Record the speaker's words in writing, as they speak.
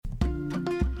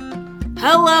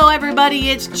Hello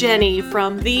everybody, it's Jenny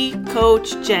from The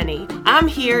Coach Jenny. I'm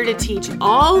here to teach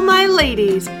all my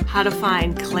ladies how to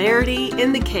find clarity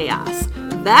in the chaos.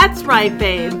 That's right,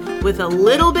 babe. With a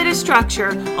little bit of structure,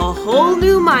 a whole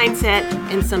new mindset,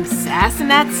 and some sass in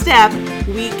that step,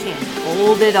 we can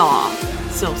hold it all.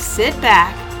 So sit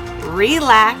back,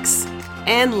 relax,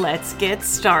 and let's get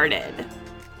started.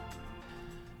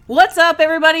 What's up,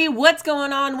 everybody? What's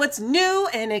going on? What's new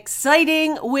and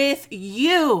exciting with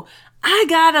you? I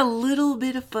got a little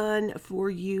bit of fun for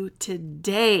you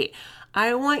today.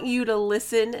 I want you to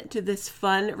listen to this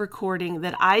fun recording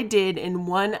that I did in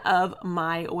one of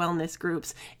my wellness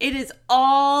groups. It is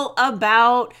all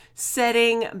about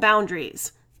setting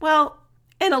boundaries. Well,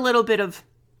 and a little bit of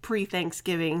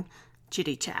pre-Thanksgiving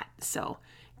chitty chat. So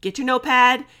get your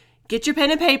notepad, get your pen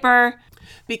and paper,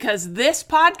 because this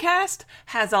podcast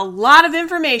has a lot of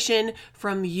information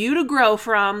from you to grow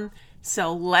from.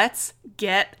 So let's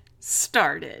get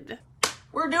started.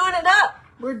 We're doing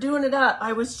it up.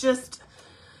 I was just,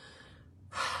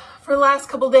 for the last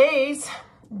couple days,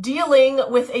 dealing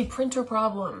with a printer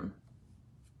problem.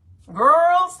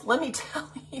 Girls, let me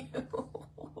tell you,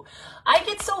 I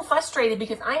get so frustrated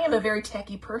because I am a very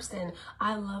techie person.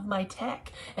 I love my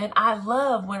tech, and I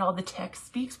love when all the tech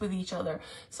speaks with each other.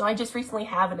 So I just recently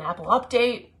have an Apple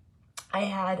update. I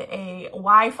had a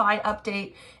Wi-Fi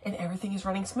update, and everything is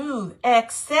running smooth,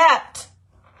 except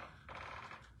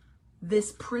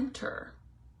this printer.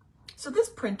 So this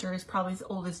printer is probably as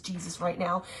old as Jesus right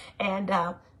now, and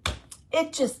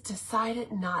it just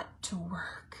decided not to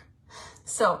work.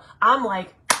 So I'm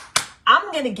like,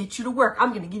 I'm going to get you to work. I'm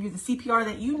going to give you the CPR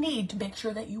that you need to make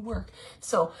sure that you work.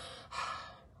 So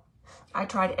I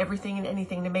tried everything and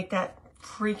anything to make that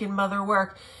freaking mother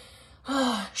work.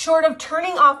 Short of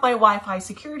turning off my Wi-Fi,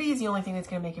 security is the only thing that's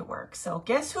going to make it work. So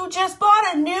guess who just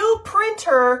bought a new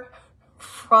printer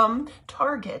from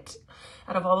Target?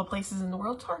 Out of all the places in the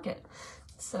world, Target.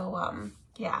 So,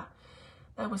 yeah,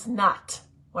 that was not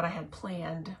what I had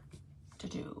planned to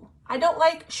do. I don't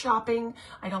like shopping.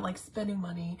 I don't like spending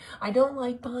money. I don't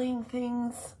like buying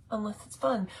things unless it's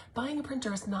fun. Buying a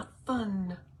printer is not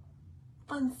fun.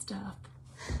 Fun stuff.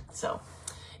 So,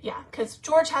 yeah, because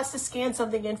George has to scan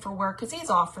something in for work because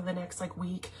he's off for the next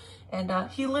week. And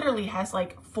he literally has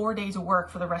 4 days of work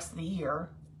for the rest of the year.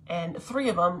 And 3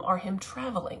 of them are him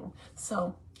traveling.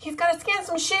 So he's got to scan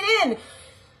some shit in.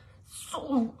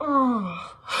 So,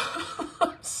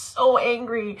 I'm so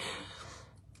angry.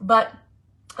 But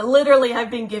literally,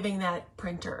 I've been giving that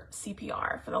printer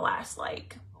CPR for the last,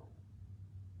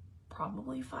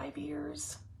 probably 5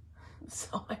 years.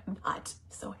 So I'm not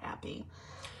so happy.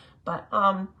 But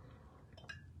I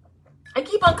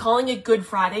keep on calling it Good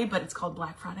Friday, but it's called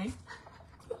Black Friday.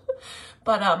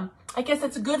 But I guess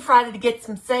it's a Good Friday to get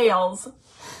some sales.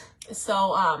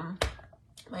 So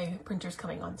my printer's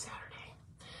coming on Saturday.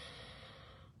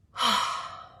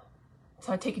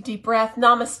 So I take a deep breath.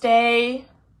 Namaste.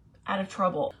 Out of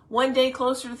trouble. One day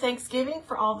closer to Thanksgiving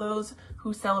for all those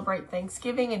who celebrate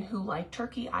Thanksgiving and who like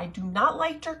turkey. I do not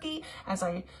like turkey. As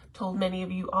I told many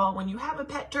of you all, when you have a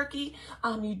pet turkey,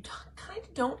 you kind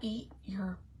of don't eat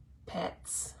your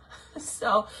pets.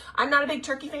 So I'm not a big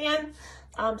turkey fan.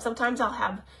 Sometimes I'll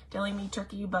have deli meat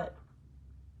turkey, but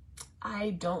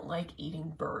I don't like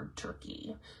eating bird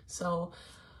turkey. So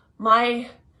my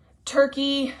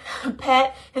turkey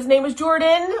pet, his name is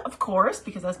Jordan, of course,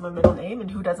 because that's my middle name, and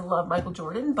who doesn't love Michael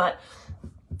Jordan? But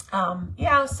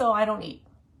yeah, so I don't eat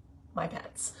my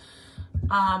pets.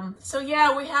 So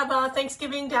yeah, we have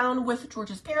Thanksgiving down with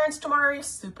George's parents tomorrow.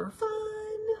 Super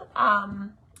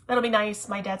fun. That'll be nice.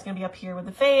 My dad's gonna be up here with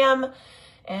the fam,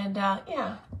 and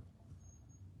yeah,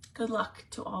 good luck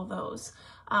to all those.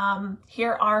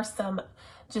 Here are some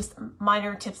just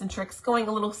minor tips and tricks, going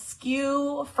a little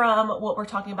skew from what we're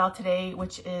talking about today,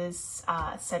 which is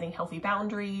setting healthy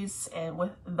boundaries and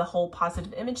with the whole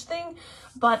positive image thing.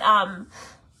 But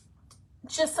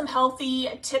just some healthy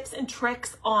tips and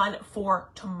tricks on for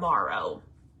tomorrow.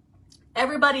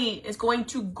 Everybody is going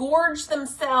to gorge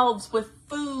themselves with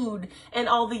food and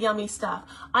all the yummy stuff.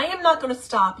 I am not going to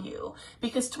stop you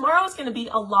because tomorrow is going to be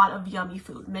a lot of yummy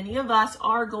food. Many of us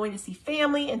are going to see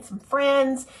family and some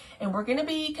friends, and we're going to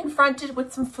be confronted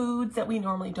with some foods that we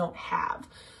normally don't have.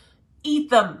 Eat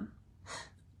them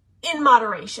in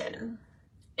moderation.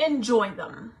 Enjoy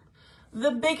them.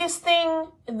 The biggest thing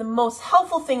and the most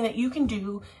helpful thing that you can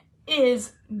do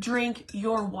is drink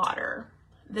your water.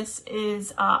 This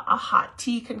is a hot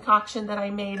tea concoction that I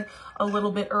made a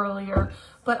little bit earlier,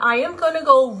 but I am going to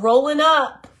go rolling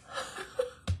up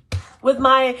with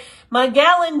my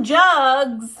gallon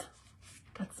jugs.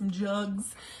 Got some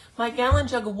jugs. My gallon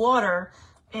jug of water,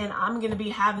 and I'm going to be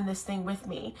having this thing with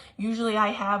me. Usually I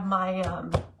have my,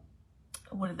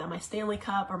 what is that, my Stanley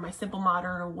Cup or my Simple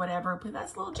Modern or whatever, but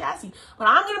that's a little jazzy. But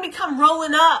I'm going to become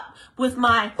rolling up with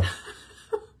my,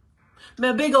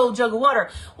 my big old jug of water.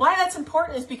 Why that's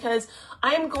important is because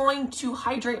I'm going to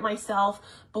hydrate myself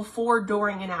before,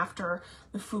 during, and after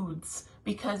the foods.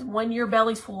 Because when your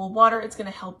belly's full of water, it's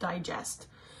going to help digest.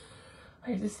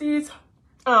 Here's the seeds.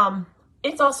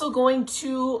 It's also going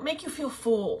to make you feel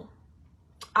full.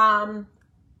 But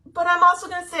I'm also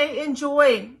going to say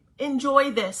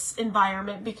enjoy this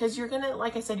environment, because you're going to,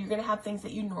 like I said, you're going to have things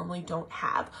that you normally don't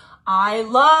have. I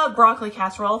love broccoli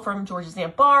casserole from George's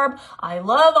Aunt Barb. I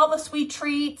love all the sweet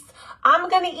treats. I'm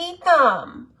going to eat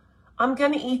them. I'm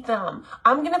going to eat them.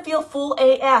 I'm going to feel full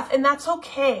AF, and that's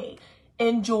okay.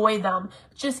 Enjoy them.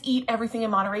 Just eat everything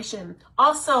in moderation.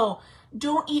 Also,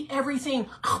 don't eat everything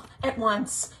at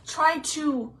once. Try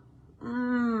to,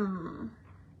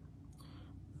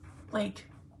 like,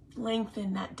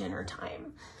 lengthen that dinner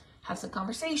time. Have some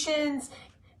conversations,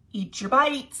 eat your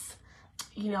bites,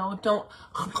 you know, don't,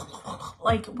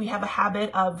 like, we have a habit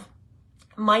of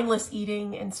mindless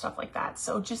eating and stuff like that.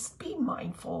 So just be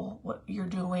mindful what you're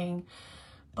doing.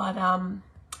 But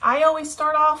I always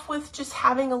start off with just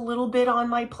having a little bit on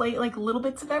my plate, like little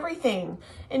bits of everything.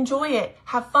 Enjoy it,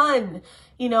 have fun,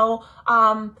 you know,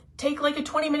 take like a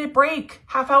 20-minute break,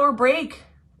 half-hour break,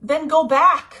 then go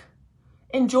back.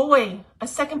 Enjoy a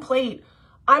second plate.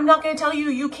 I'm not going to tell you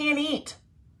you can't eat.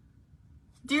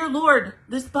 Dear Lord,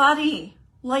 this body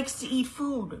likes to eat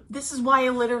food. This is why I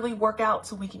literally work out,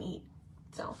 so we can eat.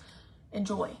 So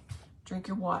enjoy, drink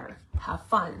your water, have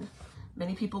fun.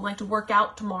 Many people like to work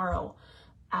out tomorrow.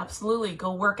 Absolutely,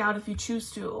 go work out if you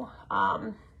choose to.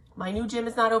 My new gym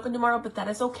is not open tomorrow, but that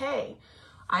is okay.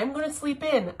 I'm going to sleep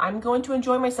in. I'm going to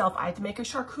enjoy myself. I had to make a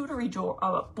charcuterie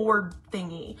board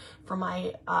thingy for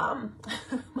my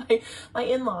my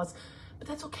in-laws, but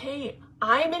that's okay.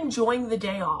 I'm enjoying the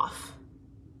day off.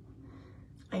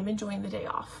 I'm enjoying the day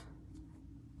off.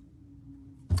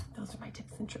 Those are my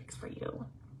tips and tricks for you.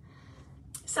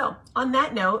 So on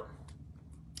that note,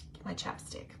 get my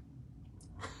chapstick.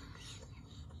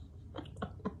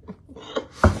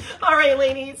 All right,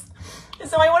 ladies.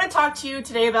 So I want to talk to you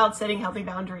today about setting healthy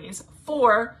boundaries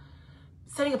for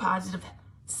setting a positive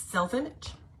self-image,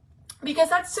 because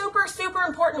that's super, super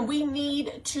important. We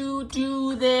need to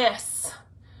do this.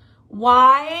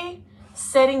 Why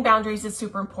setting boundaries is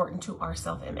super important to our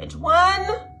self-image? One,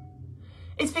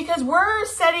 it's because we're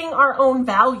setting our own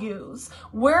values.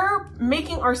 We're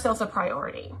making ourselves a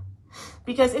priority.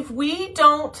 Because if we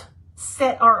don't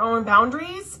set our own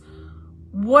boundaries,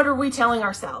 what are we telling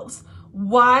ourselves?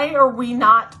 Why are we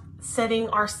not setting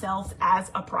ourselves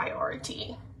as a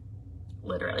priority?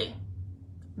 Literally,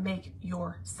 make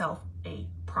yourself a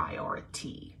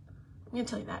priority. I'm going to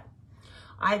tell you that.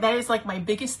 That is like my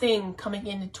biggest thing coming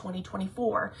into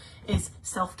 2024 is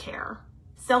self-care.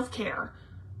 Self-care.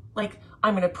 Like,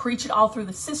 I'm going to preach it all through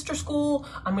the sister school.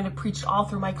 I'm going to preach it all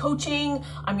through my coaching.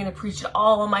 I'm going to preach it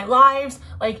all in my lives.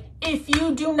 Like, if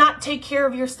you do not take care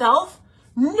of yourself,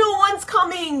 no one's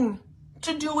coming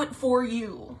to do it for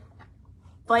you.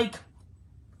 Like,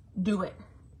 do it.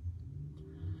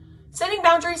 Setting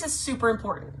boundaries is super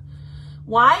important.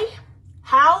 Why?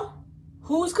 How?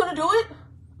 Who's going to do it?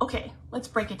 Okay, let's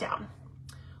break it down.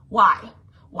 Why?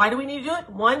 Why do we need to do it?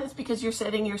 One, it's because you're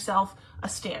setting yourself a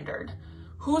standard.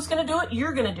 Who's going to do it?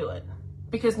 You're going to do it,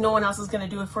 because no one else is going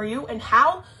to do it for you. And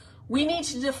how? We need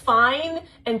to define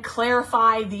and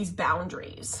clarify these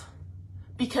boundaries.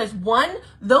 Because one,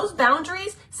 those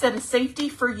boundaries set a safety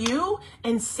for you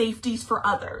and safeties for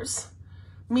others.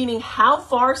 Meaning how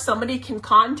far somebody can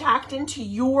contact into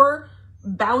your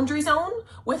boundary zone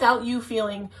without you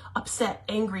feeling upset,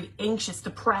 angry, anxious,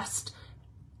 depressed,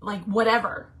 like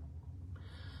whatever.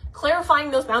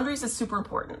 Clarifying those boundaries is super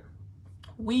important.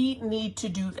 We need to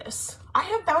do this. I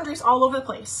have boundaries all over the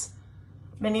place.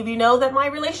 Many of you know that my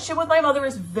relationship with my mother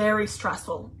is very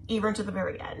stressful, even to the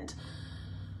very end.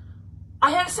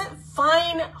 I had to set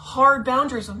fine, hard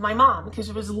boundaries with my mom because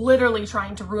it was literally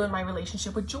trying to ruin my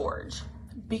relationship with George,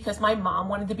 because my mom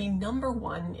wanted to be number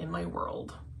one in my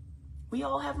world. We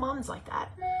all have moms like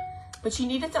that. But she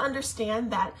needed to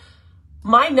understand that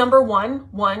my number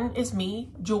one is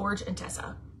me, George, and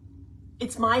Tessa.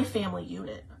 It's my family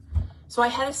unit. So I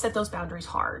had to set those boundaries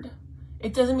hard.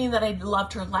 It doesn't mean that I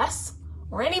loved her less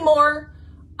or any more.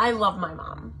 I love my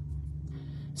mom.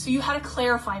 So you had to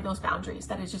clarify those boundaries.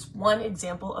 That is just one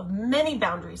example of many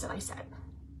boundaries that I set.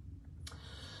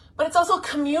 But it's also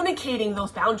communicating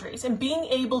those boundaries and being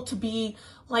able to be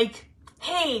like,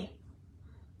 hey,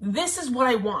 this is what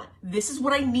I want. This is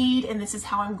what I need. And this is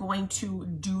how I'm going to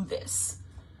do this.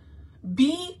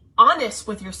 Be honest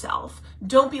with yourself.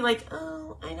 Don't be like,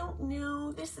 oh, I don't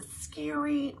know, this is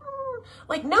scary.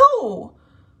 Like, no.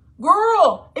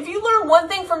 Girl, if you learn one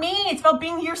thing from me, it's about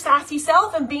being your sassy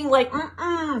self and being like,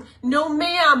 no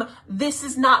ma'am, this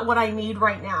is not what I need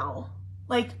right now.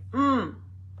 Like,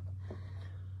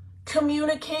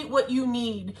 Communicate what you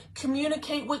need.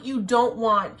 Communicate what you don't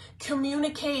want.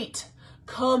 Communicate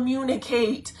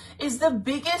is the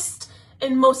biggest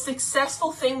and most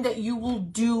successful thing that you will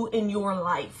do in your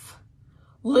life.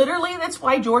 Literally, that's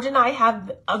why George and I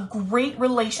have a great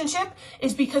relationship,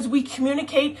 is because we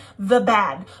communicate the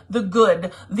bad, the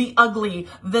good, the ugly,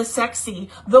 the sexy,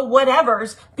 the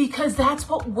whatevers, because that's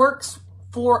what works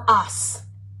for us.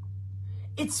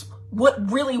 It's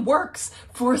what really works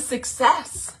for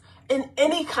success in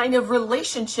any kind of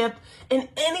relationship, in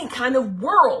any kind of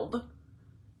world.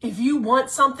 If you want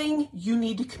something, you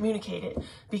need to communicate it.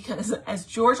 Because as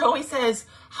George always says,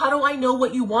 how do I know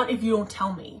what you want if you don't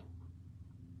tell me?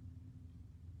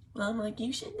 Well, I'm like,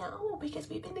 you should know because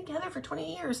we've been together for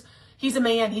 20 years. He's a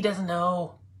man. He doesn't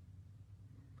know.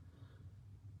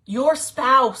 Your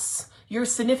spouse, your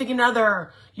significant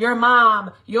other, your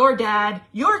mom, your dad,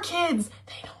 your kids,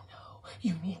 they don't know.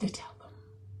 You need to tell them.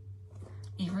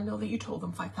 Even though that you told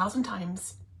them 5,000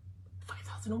 times,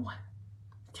 5,001.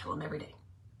 Tell them every day.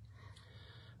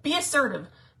 Be assertive.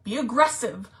 Be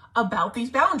aggressive about these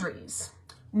boundaries.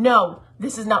 No,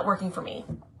 this is not working for me.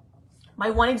 My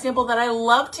one example that I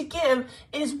love to give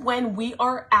is when we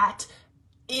are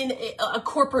in a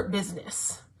corporate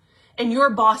business and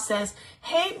your boss says,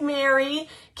 hey, Mary,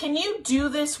 can you do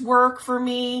this work for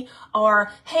me?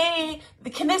 Or, hey,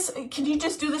 can you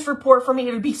just do this report for me?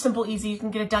 It'll be simple, easy. You can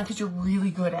get it done because you're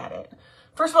really good at it.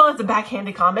 First of all, it's a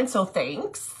backhanded comment, so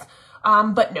thanks.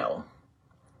 But no.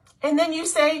 And then you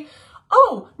say,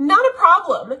 oh, not a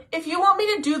problem. If you want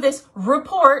me to do this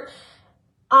report,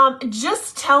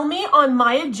 just tell me on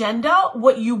my agenda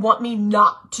what you want me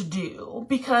not to do,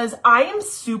 because I am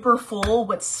super full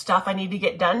with stuff I need to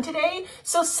get done today,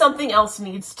 so something else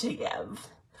needs to give.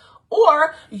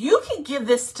 Or you can give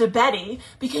this to Betty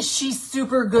because she's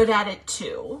super good at it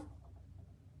too.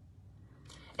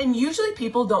 And usually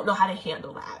people don't know how to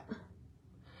handle that.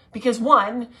 Because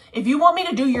one, if you want me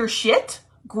to do your shit,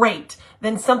 great,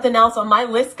 then something else on my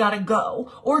list gotta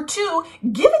go. Or two,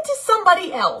 give it to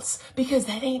somebody else because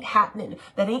that ain't happening.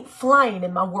 That ain't flying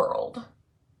in my world.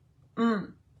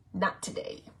 Not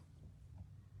today.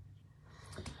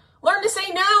 Learn to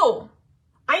say no.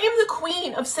 I am the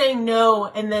queen of saying no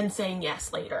and then saying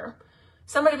yes later.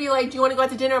 Somebody be like, do you want to go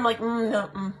out to dinner? I'm like,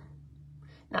 no,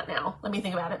 not now. Let me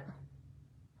think about it.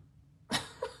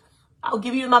 I'll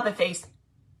give you the Muppet face.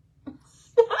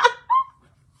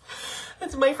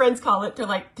 That's what my friends call it. They're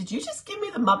like, did you just give me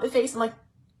the Muppet face? I'm like,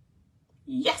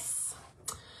 yes.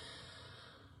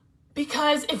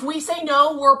 Because if we say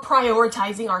no, we're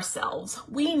prioritizing ourselves.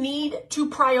 We need to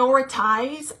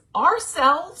prioritize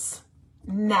ourselves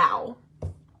now.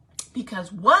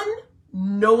 Because one,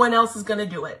 no one else is going to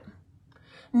do it.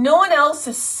 No one else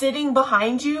is sitting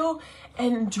behind you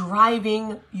and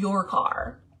driving your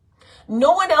car.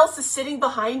 No one else is sitting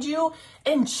behind you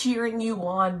and cheering you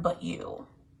on but you.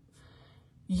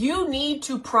 You need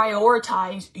to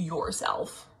prioritize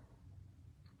yourself.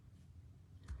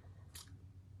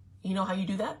 You know how you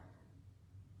do that?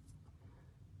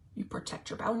 You protect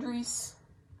your boundaries.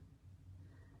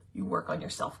 You work on your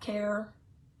self-care.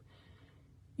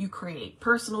 You create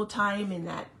personal time in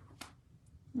that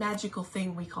magical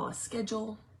thing we call a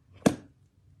schedule.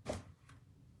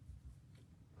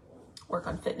 Work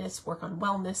on fitness, work on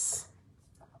wellness,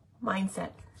 mindset,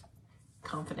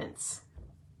 confidence.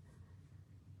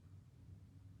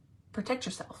 Protect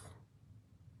yourself.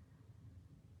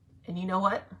 And you know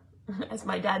what? As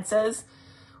my dad says,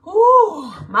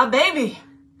 ooh, my baby,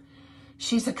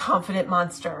 she's a confident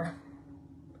monster.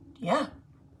 Yeah,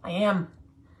 I am.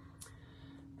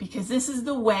 Because this is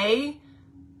the way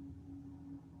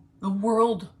the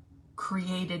world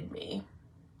created me.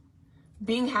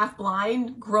 Being half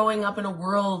blind, growing up in a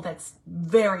world that's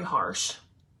very harsh,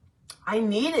 I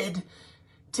needed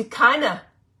to kind of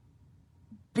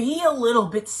be a little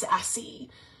bit sassy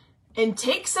and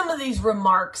take some of these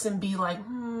remarks and be like,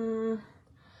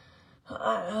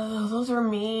 those are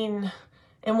mean.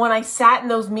 And when I sat in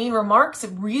those mean remarks,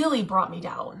 it really brought me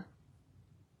down.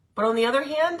 But on the other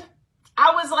hand,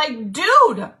 I was like,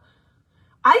 dude,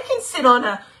 I can sit on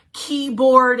a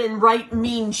keyboard and write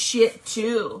mean shit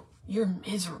too. You're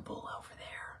miserable over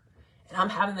there. And I'm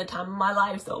having the time of my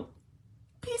life, so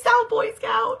peace out, Boy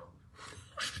Scout.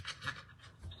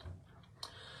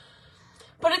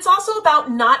 But it's also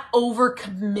about not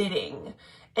overcommitting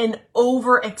and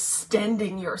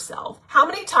overextending yourself. How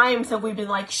many times have we been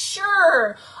like,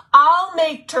 sure, I'll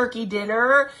make turkey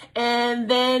dinner and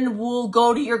then we'll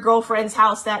go to your girlfriend's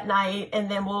house that night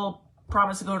and then we'll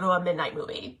promise to go to a midnight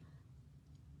movie.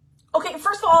 Okay,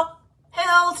 first of all,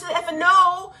 hell to the effing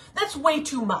no. That's way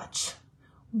too much.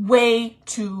 Way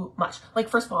too much. Like,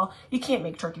 first of all, you can't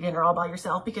make turkey dinner all by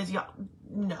yourself because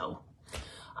no.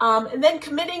 And then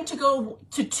committing to go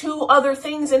to 2 other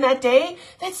things in that day,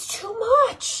 that's too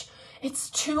much. It's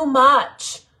too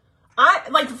much.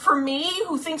 Like, for me,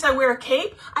 who thinks I wear a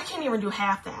cape, I can't even do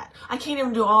half that. I can't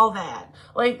even do all that.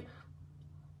 Like,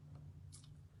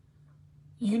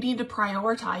 you need to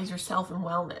prioritize yourself and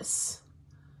wellness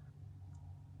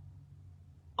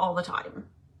all the time.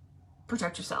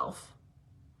 Protect yourself.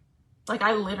 Like,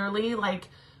 I literally, like,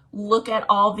 look at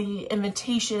all the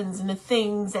invitations and the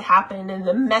things that happen and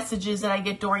the messages that I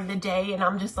get during the day, and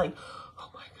I'm just like, oh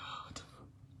my God.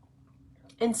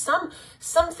 And some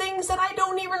things that I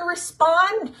don't even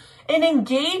respond and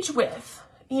engage with.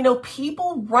 You know,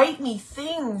 people write me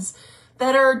things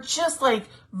that are just like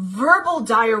verbal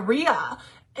diarrhea,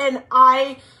 and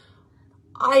I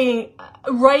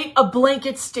write a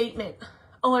blanket statement.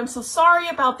 Oh, I'm so sorry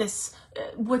about this,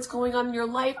 what's going on in your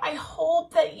life. I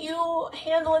hope that you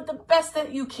handle it the best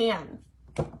that you can.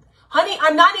 Honey,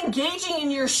 I'm not engaging in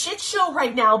your shit show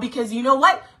right now because you know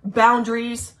what?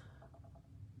 Boundaries.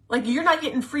 Like, you're not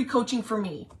getting free coaching from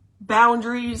me.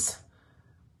 Boundaries.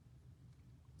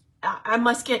 I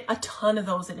must get a ton of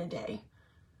those in a day.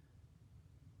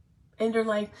 And they're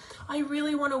like, I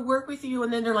really want to work with you.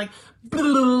 And then they're like, blah,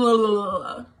 blah, blah,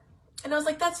 blah. And I was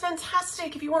like, that's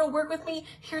fantastic. If you want to work with me,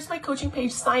 here's my coaching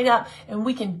page, sign up, and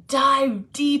we can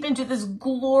dive deep into this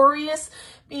glorious,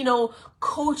 you know,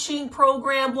 coaching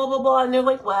program, blah, blah, blah. And they're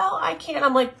like, well, I can't.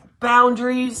 I'm like,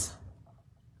 boundaries.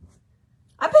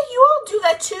 I bet you all do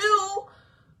that too.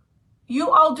 You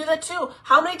all do that too.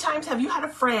 How many times have you had a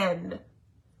friend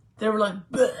that were like,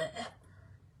 bleh.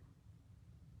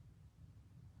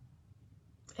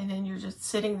 And then you're just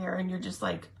sitting there and you're just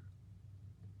like,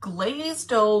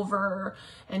 glazed over,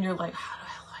 and you're like, how do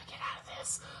I get out of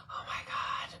this? Oh my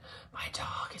God, my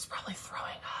dog is probably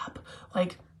throwing up.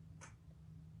 Like,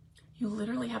 you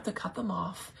literally have to cut them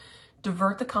off,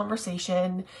 divert the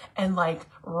conversation, and like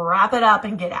wrap it up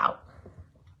and get out.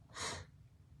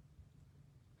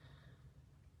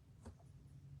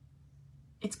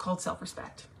 It's called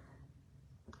self-respect.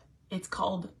 It's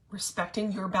called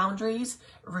respecting your boundaries,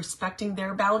 respecting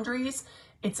their boundaries.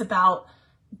 It's about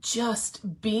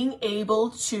just being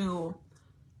able to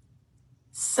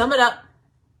sum it up,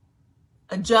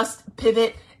 adjust,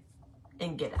 pivot,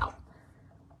 and get out.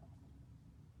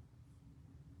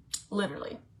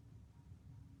 Literally.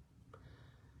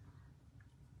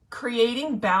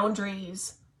 Creating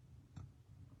boundaries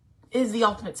is the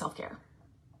ultimate self-care.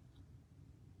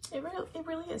 It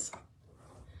really is.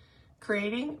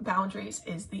 Creating boundaries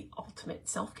is the ultimate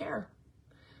self-care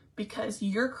because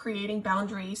you're creating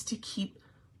boundaries to keep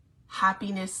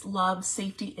happiness, love,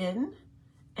 safety in,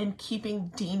 and keeping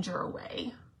danger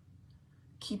away.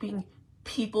 Keeping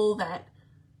people that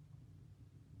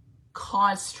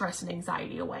cause stress and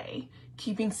anxiety away.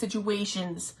 Keeping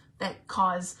situations that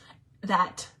cause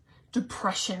that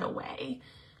depression away.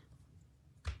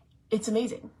 It's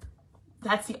amazing.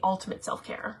 That's the ultimate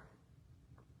self-care.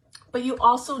 But you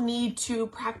also need to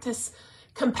practice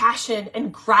compassion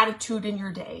and gratitude in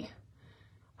your day.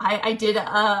 I did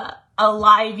a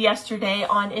live yesterday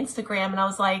on Instagram, and I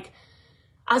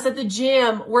was at the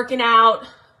gym working out,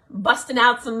 busting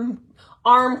out some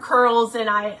arm curls, and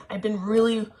I've been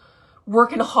really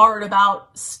working hard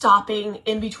about stopping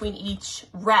in between each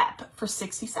rep for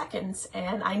 60 seconds.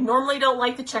 And I normally don't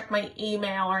like to check my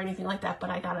email or anything like that, but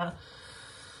I got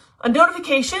a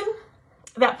notification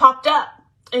that popped up,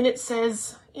 and it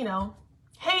says, you know,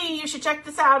 hey, you should check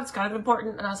this out. It's kind of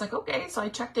important. And I was like, okay. So I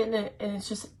checked in, and it's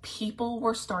just people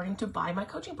were starting to buy my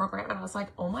coaching program. And I was like,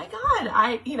 oh my God,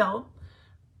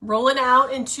 rolling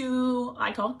out into,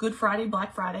 I call Good Friday,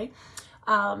 Black Friday,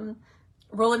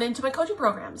 rolling into my coaching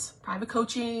programs, private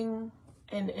coaching,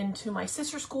 and into my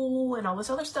sister school and all this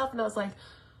other stuff. And I was like,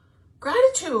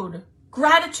 gratitude.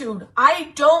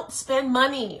 I don't spend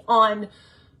money on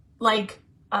like,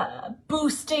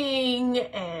 boosting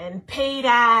and paid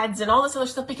ads and all this other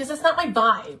stuff because that's not my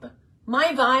vibe.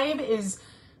 My vibe is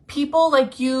people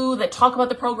like you that talk about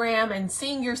the program and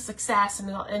seeing your success, and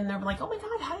they're like, oh my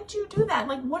God, how did you do that?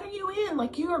 Like, what are you in?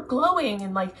 Like, you are glowing.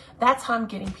 And like, that's how I'm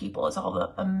getting people, is all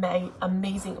the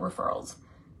amazing referrals.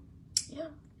 Yeah.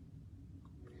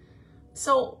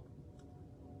 So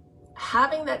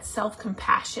having that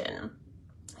self-compassion,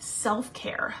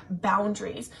 self-care,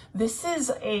 boundaries. This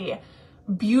is a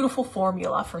beautiful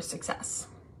formula for success.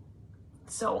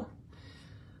 So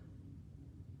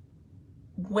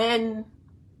when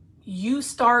you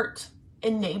start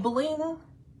enabling,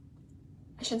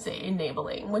 I shouldn't say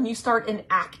enabling, when you start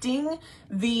enacting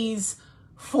these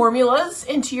formulas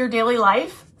into your daily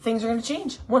life, things are going to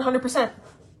change 100%.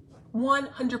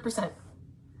 100%.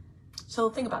 So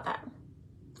think about that.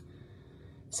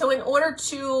 So in order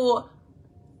to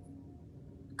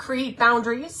create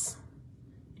boundaries,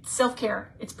 it's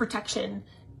self-care, it's protection,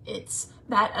 it's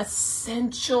that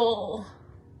essential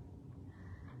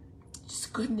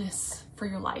just goodness for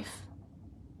your life.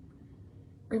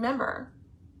 Remember,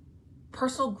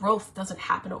 personal growth doesn't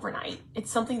happen overnight.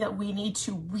 It's something that we need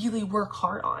to really work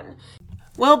hard on.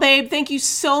 Well, babe, thank you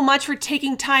so much for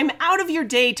taking time out of your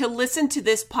day to listen to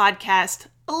this podcast.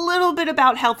 A little bit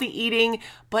about healthy eating,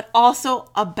 but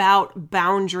also about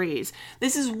boundaries.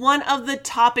 This is one of the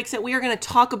topics that we are going to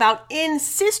talk about in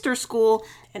Sister School,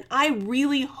 and I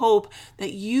really hope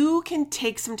that you can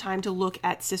take some time to look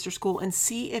at Sister School and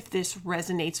see if this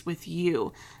resonates with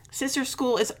you. Sister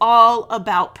School is all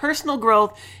about personal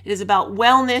growth. It is about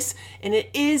wellness, and it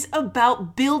is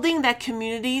about building that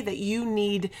community that you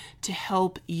need to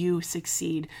help you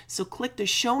succeed. So click the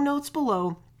show notes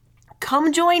below.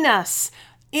 Come join us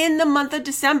in the month of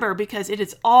December because it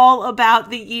is all about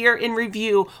the year in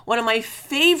review. One of my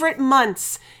favorite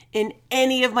months in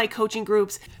any of my coaching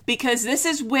groups because this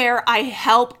is where I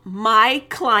help my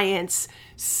clients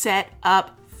set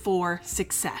up for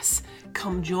success.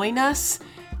 Come join us.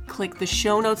 Click the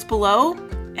show notes below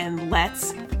and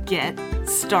let's get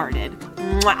started.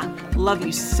 Mwah! Love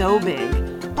you so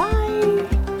big. Bye.